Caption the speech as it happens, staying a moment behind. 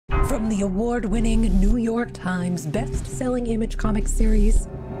From the award-winning New York Times best-selling image comic series,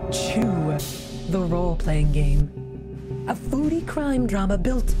 Chew, the Role-Playing Game. A foodie crime drama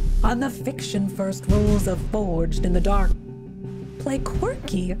built on the fiction-first rules of Forged in the Dark. Play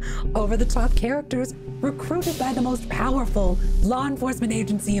quirky, over-the-top characters recruited by the most powerful law enforcement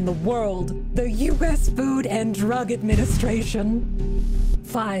agency in the world, the U.S. Food and Drug Administration.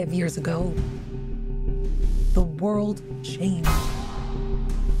 5 years ago, the world changed.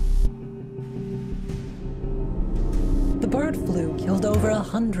 The bird flu killed over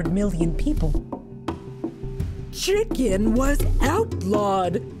 100 million people. Chicken was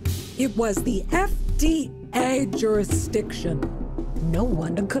outlawed. It was the FDA jurisdiction. No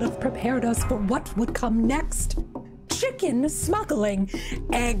one could have prepared us for what would come next. Chicken smuggling,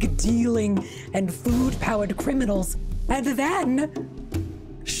 egg dealing, and food-powered criminals. And then,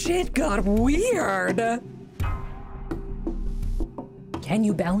 shit got weird. Can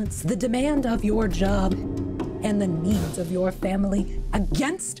you balance the demand of your job and the needs of your family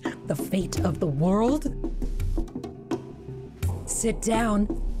against the fate of the world? Sit down,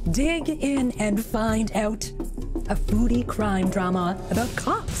 dig in, and find out. A foodie crime drama about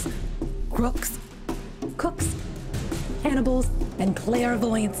cops, crooks, cooks, cannibals, and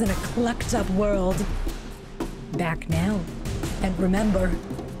clairvoyants in a clucked up world. Back now. And remember,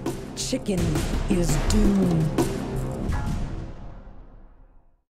 chicken is doomed.